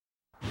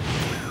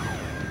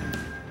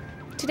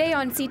Today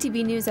on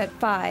CTV News at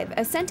 5,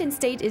 a sentence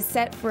date is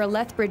set for a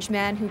Lethbridge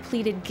man who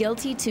pleaded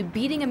guilty to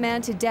beating a man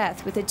to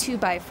death with a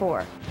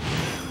 2x4.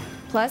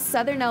 Plus,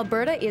 Southern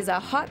Alberta is a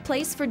hot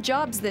place for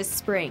jobs this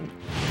spring.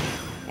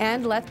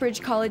 And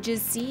Lethbridge College's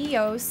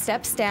CEO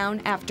steps down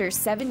after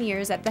 7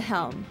 years at the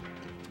helm.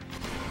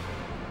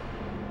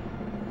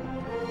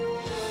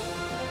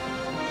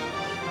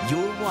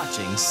 You're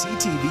watching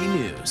CTV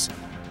News.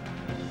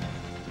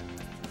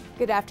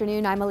 Good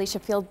afternoon, I'm Alicia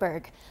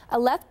Fieldberg. A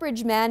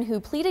Lethbridge man who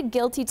pleaded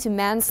guilty to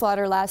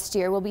manslaughter last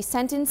year will be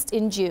sentenced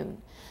in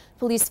June.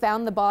 Police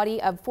found the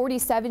body of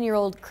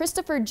 47-year-old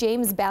Christopher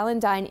James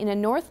Ballandine in a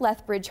North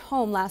Lethbridge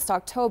home last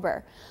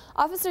October.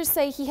 Officers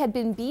say he had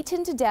been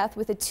beaten to death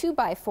with a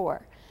 2x4.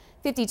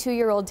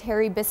 52-year-old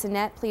Terry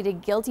Bissonnette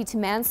pleaded guilty to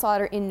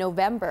manslaughter in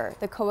November.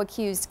 The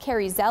co-accused,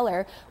 Carrie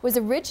Zeller, was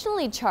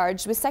originally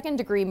charged with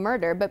second-degree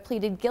murder but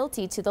pleaded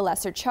guilty to the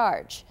lesser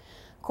charge.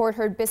 Court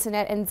heard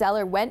Bissonnette and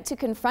Zeller went to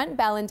confront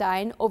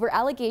Ballandine over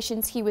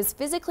allegations he was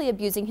physically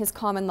abusing his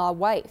common-law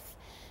wife.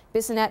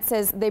 Bissonnette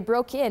says they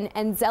broke in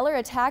and Zeller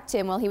attacked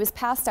him while he was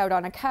passed out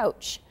on a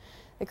couch.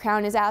 The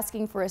Crown is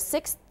asking for a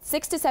 6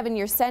 to 7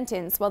 year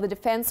sentence while the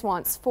defense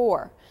wants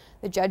 4.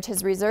 The judge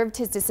has reserved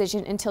his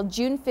decision until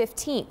June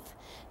 15th.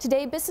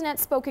 Today, Bissonnette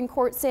spoke in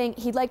court saying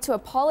he'd like to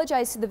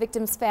apologize to the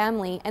victim's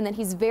family and that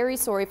he's very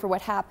sorry for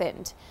what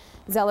happened.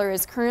 Zeller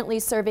is currently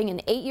serving an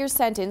 8-year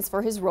sentence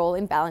for his role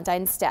in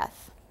Ballandine's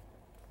death.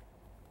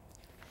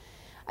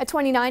 A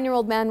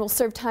 29-year-old man will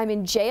serve time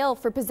in jail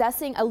for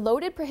possessing a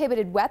loaded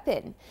prohibited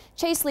weapon.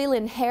 Chase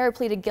Leland Hare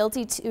pleaded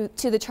guilty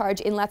to the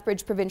charge in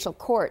Lethbridge Provincial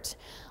Court.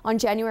 On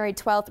January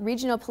 12th,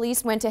 regional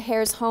police went to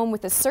Hare's home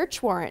with a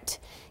search warrant.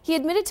 He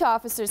admitted to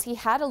officers he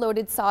had a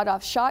loaded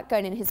sawed-off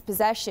shotgun in his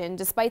possession,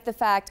 despite the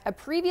fact a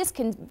previous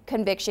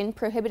conviction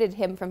prohibited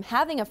him from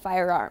having a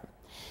firearm.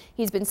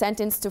 He's been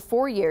sentenced to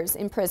 4 years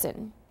in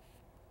prison.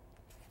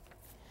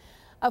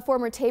 A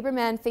former Taber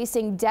man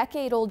facing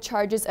decade-old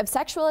charges of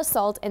sexual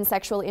assault and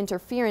sexual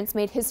interference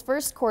made his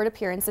first court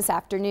appearance this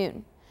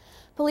afternoon.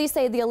 Police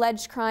say the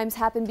alleged crimes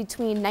happened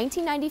between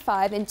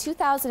 1995 and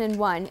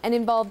 2001 and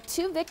involved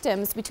 2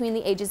 victims between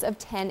the ages of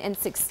 10 and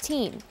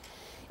 16.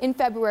 In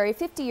February,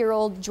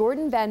 50-year-old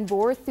Jordan Van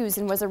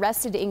Voorthuizen was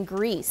arrested in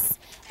Greece.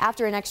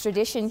 After an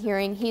extradition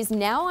hearing, he's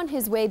now on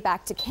his way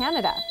back to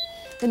Canada.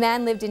 The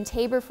man lived in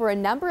Taber for a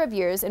number of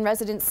years, and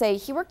residents say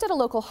he worked at a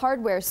local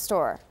hardware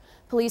store.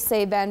 Police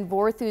say Van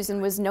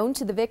Voorthuizen was known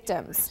to the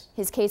victims.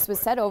 His case was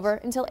set over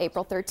until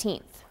April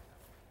 13th.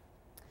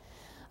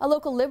 A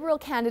local Liberal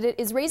candidate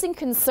is raising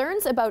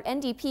concerns about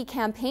NDP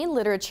campaign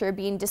literature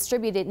being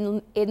distributed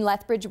in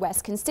Lethbridge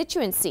West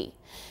constituency.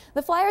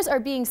 The flyers are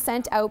being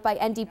sent out by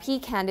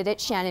NDP candidate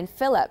Shannon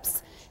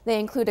Phillips. They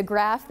include a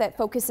graph that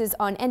focuses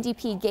on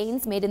NDP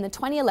gains made in the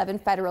 2011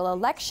 federal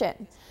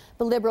election.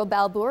 The Liberal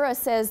Balbura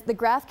says the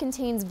graph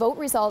contains vote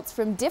results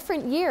from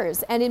different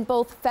years and in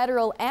both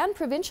federal and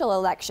provincial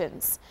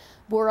elections.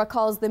 Bura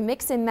calls the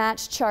mix and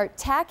match chart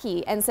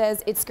tacky and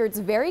says it skirts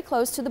very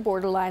close to the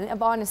borderline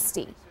of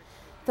honesty.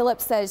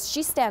 Phillips says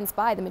she stands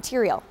by the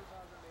material.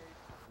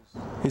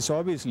 It's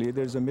obviously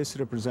there's a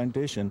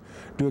misrepresentation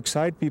to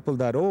excite people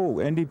that, oh,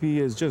 NDP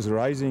is just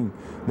rising,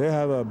 they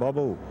have a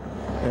bubble,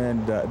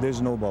 and there's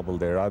no bubble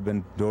there. I've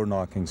been door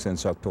knocking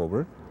since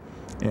October,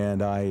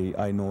 and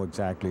I know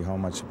exactly how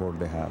much support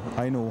they have.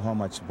 I know how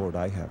much support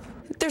I have.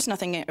 There's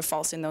nothing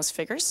false in those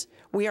figures.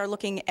 We are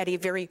looking at a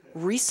very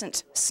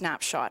recent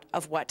snapshot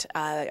of what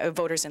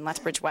voters in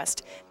Lethbridge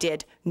West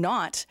did,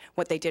 not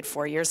what they did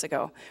 4 years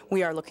ago.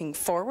 We are looking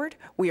forward.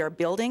 We are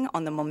building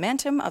on the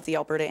momentum of the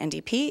Alberta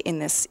NDP in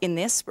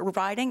this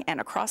riding and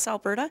across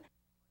Alberta.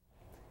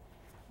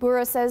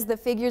 Bura says the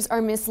figures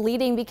are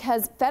misleading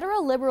because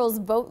federal Liberals'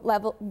 vote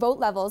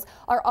levels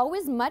are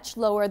always much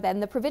lower than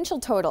the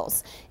provincial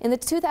totals. In the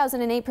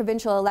 2008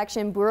 provincial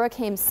election, Bura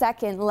came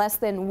second, less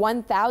than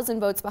 1,000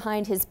 votes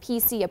behind his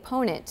PC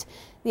opponent.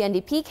 The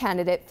NDP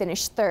candidate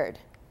finished third.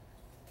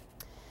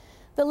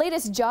 The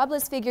latest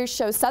jobless figures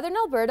show Southern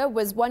Alberta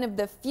was one of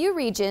the few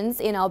regions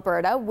in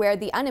Alberta where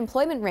the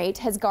unemployment rate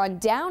has gone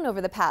down over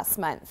the past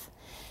month.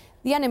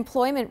 The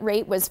unemployment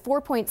rate was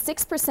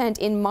 4.6%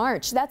 in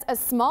March. That's a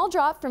small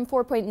drop from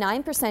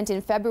 4.9%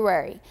 in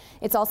February.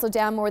 It's also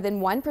down more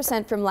than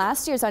 1% from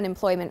last year's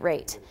unemployment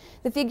rate.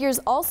 The figures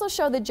also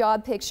show the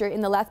job picture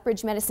in the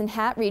Lethbridge Medicine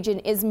Hat region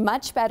is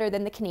much better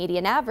than the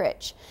Canadian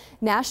average.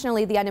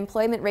 Nationally, the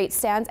unemployment rate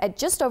stands at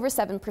just over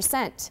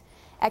 7%.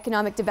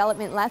 Economic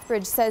Development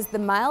Lethbridge says the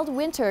mild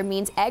winter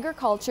means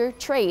agriculture,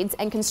 trades,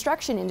 and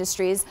construction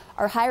industries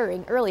are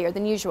hiring earlier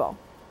than usual.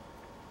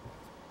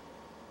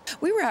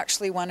 We were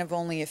actually one of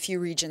only a few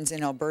regions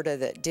in Alberta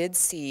that did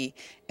see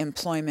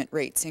employment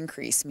rates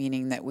increase,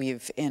 meaning that we're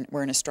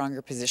in a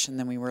stronger position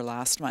than we were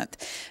last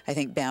month. I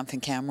think Banff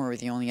and Canmore were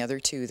the only other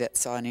two that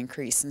saw an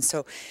increase. And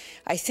so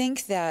I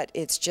think that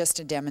it's just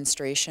a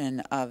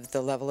demonstration of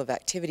the level of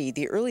activity.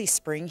 The early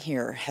spring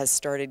here has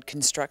started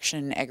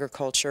construction,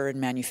 agriculture, and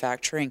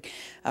manufacturing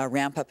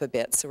ramp up a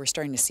bit, so we're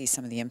starting to see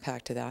some of the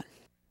impact of that.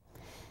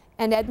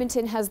 And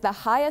Edmonton has the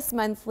highest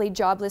monthly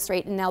jobless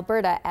rate in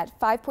Alberta at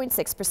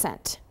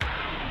 5.6%.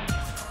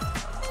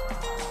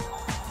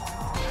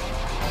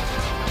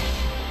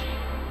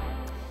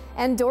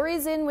 And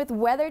Dory's in with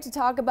weather to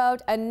talk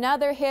about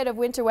another hit of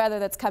winter weather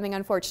that's coming,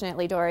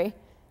 unfortunately, Dory.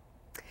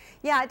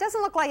 Yeah, it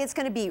doesn't look like it's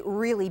going to be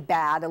really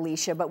bad,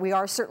 Alicia, but we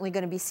are certainly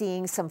going to be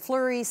seeing some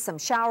flurries, some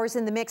showers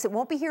in the mix. It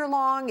won't be here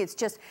long. It's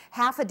just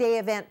half a day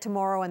event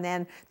tomorrow, and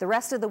then the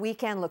rest of the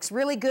weekend looks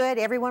really good.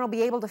 Everyone will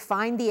be able to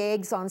find the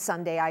eggs on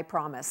Sunday, I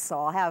promise. So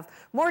I'll have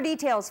more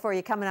details for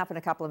you coming up in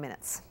a couple of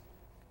minutes.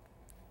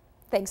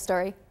 Thanks,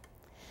 Dory.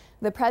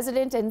 The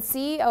president and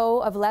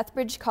CEO of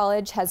Lethbridge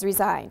College has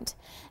resigned.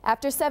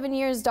 After 7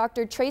 years,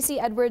 Dr. Tracy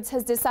Edwards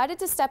has decided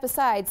to step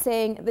aside,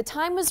 saying the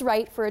time was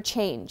right for a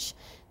change.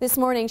 This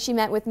morning, she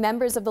met with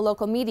members of the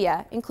local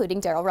media, including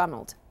Daryl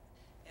Rummold.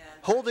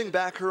 Holding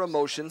back her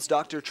emotions,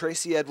 Dr.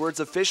 Tracy Edwards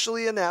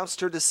officially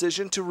announced her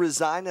decision to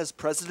resign as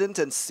president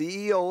and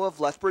CEO of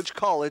Lethbridge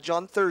College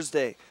on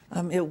Thursday.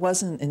 It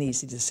wasn't an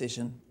easy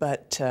decision,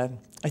 but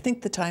I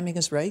think the timing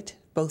is right,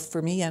 both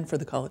for me and for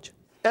the college.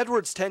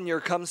 Edwards' tenure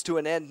comes to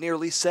an end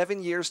nearly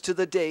 7 years to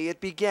the day it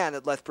began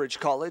at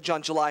Lethbridge College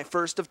on July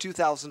 1st of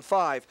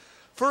 2005.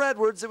 For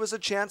Edwards, it was a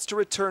chance to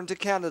return to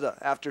Canada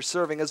after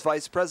serving as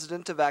Vice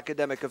President of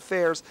Academic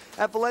Affairs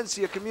at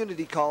Valencia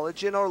Community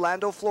College in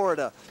Orlando,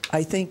 Florida.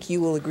 I think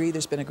you will agree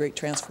there's been a great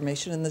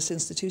transformation in this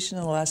institution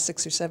in the last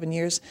 6 or 7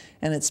 years,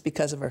 and it's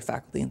because of our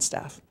faculty and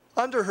staff.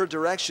 Under her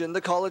direction,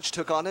 the college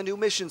took on a new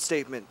mission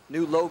statement,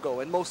 new logo,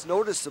 and most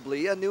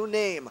noticeably, a new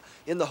name,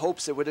 in the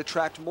hopes it would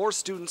attract more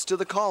students to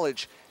the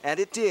college. And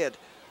it did.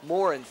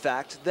 More, in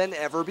fact, than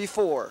ever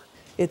before.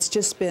 It's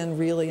just been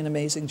really an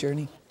amazing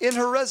journey. In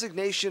her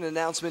resignation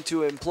announcement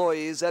to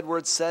employees,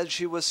 Edwards said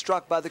she was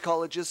struck by the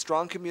college's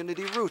strong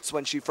community roots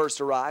when she first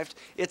arrived,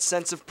 its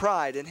sense of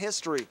pride and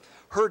history.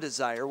 Her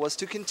desire was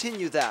to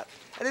continue that,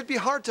 and it'd be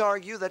hard to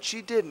argue that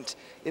she didn't.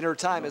 In her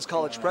time as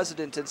college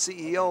president and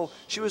CEO,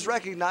 she was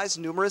recognized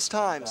numerous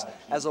times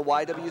as a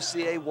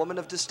YWCA Woman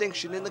of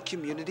Distinction in the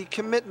Community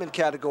Commitment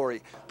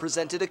category,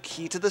 presented a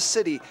key to the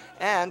city,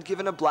 and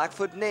given a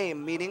Blackfoot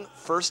name meaning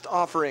first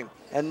offering.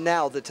 And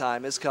now the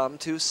time has come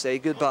to say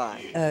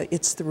goodbye.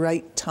 It's the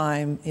right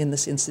time in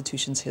this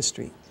institution's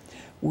history.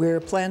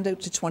 We're planned out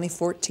to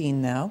 2014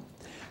 now.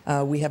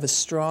 We have a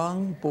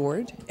strong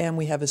board, and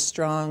we have a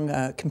strong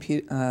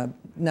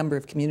number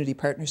of community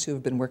partners who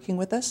have been working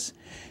with us.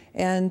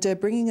 And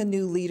bringing a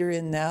new leader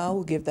in now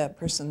will give that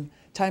person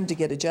time to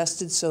get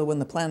adjusted, so when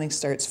the planning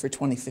starts for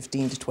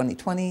 2015 to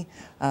 2020,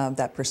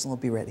 that person will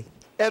be ready.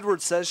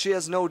 Edwards says she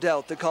has no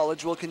doubt the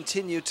college will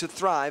continue to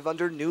thrive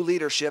under new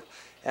leadership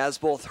as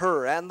both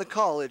her and the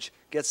college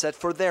get set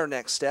for their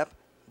next step,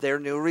 their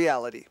new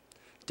reality.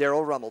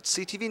 Daryl Rummold,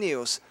 CTV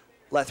News,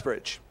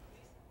 Lethbridge.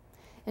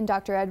 And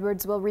Dr.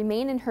 Edwards will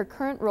remain in her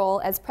current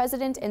role as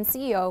president and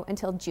CEO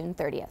until June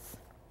 30th.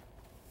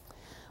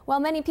 While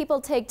many people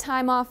take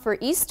time off for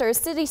Easter,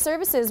 city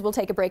services will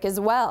take a break as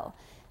well.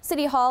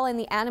 City Hall and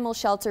the animal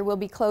shelter will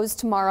be closed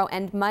tomorrow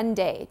and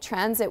Monday.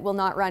 Transit will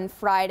not run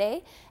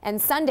Friday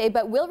and Sunday,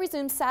 but will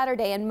resume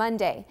Saturday and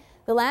Monday.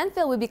 The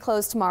landfill will be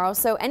closed tomorrow,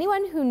 so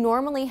anyone who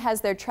normally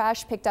has their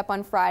trash picked up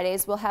on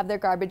Fridays will have their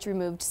garbage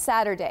removed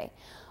Saturday.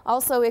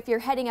 Also, if you're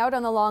heading out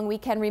on the long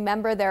weekend,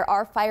 remember there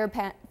are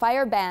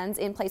fire bans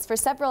in place for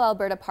several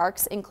Alberta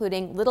parks,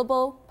 including Little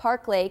Bow,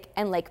 Park Lake,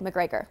 and Lake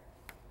McGregor.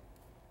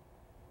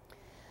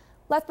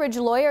 Lethbridge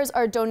lawyers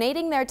are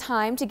donating their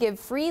time to give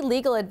free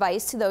legal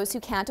advice to those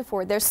who can't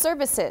afford their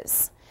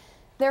services.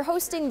 They're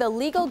hosting the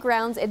Legal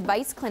Grounds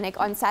Advice Clinic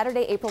on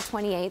Saturday, April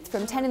 28th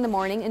from 10 in the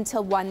morning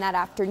until 1 that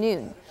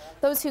afternoon.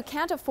 Those who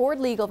can't afford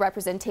legal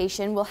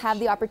representation will have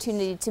the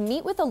opportunity to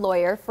meet with a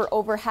lawyer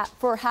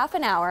for half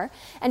an hour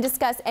and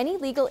discuss any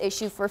legal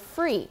issue for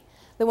free.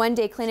 The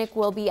one-day clinic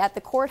will be at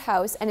the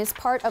courthouse and is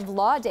part of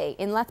Law Day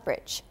in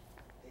Lethbridge.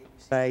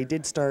 I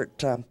did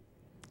start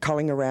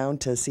calling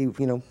around to see,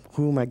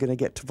 who am I going to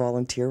get to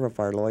volunteer of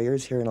our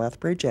lawyers here in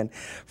Lethbridge. And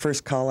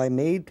first call I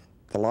made,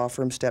 the law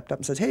firm stepped up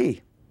and says,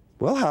 "Hey,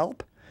 we'll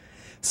help."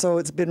 So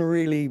it's been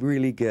really,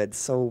 really good.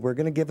 So we're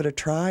going to give it a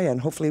try,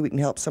 and hopefully we can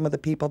help some of the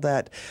people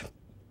that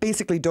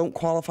basically don't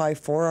qualify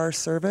for our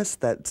service,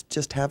 that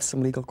just have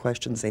some legal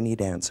questions they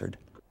need answered.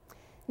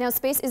 Now,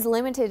 space is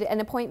limited and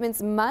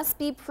appointments must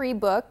be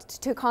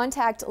pre-booked. To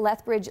contact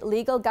Lethbridge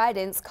Legal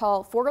Guidance,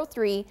 call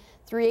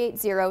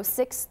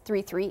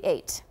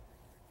 403-380-6338.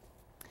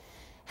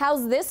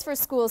 How's this for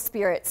school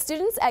spirit?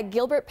 Students at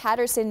Gilbert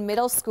Patterson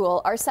Middle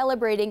School are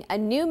celebrating a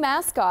new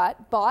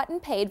mascot bought and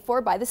paid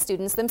for by the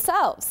students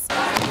themselves. We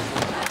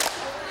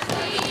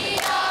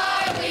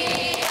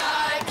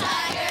are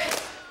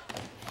tigers.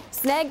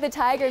 Snag the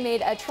Tiger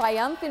made a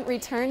triumphant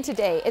return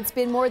today. It's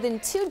been more than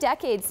 2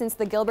 decades since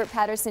the Gilbert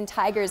Patterson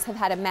Tigers have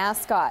had a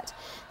mascot.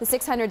 The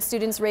 600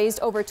 students raised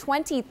over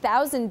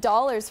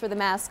 $20,000 for the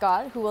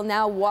mascot, who will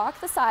now walk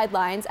the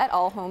sidelines at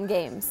all home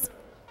games.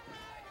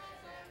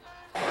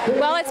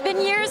 Well, it's been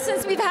years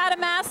since we've had a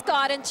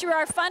mascot, and through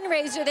our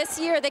fundraiser this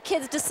year, the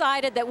kids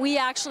decided that we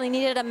actually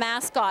needed a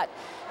mascot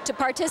to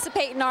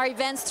participate in our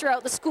events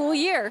throughout the school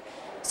year.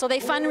 So they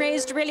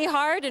fundraised really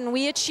hard, and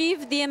we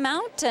achieved the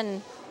amount,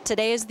 and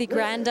today is the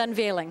grand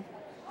unveiling.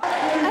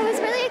 I was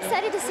really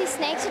excited to see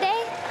Snake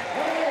today.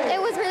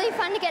 It was really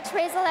fun to get to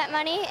raise all that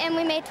money, and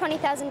we made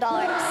 $20,000.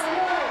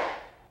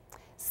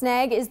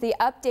 Snag is the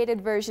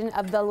updated version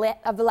of the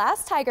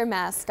last Tiger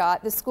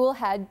mascot the school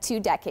had 2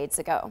 decades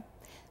ago.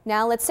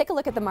 Now let's take a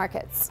look at the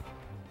markets.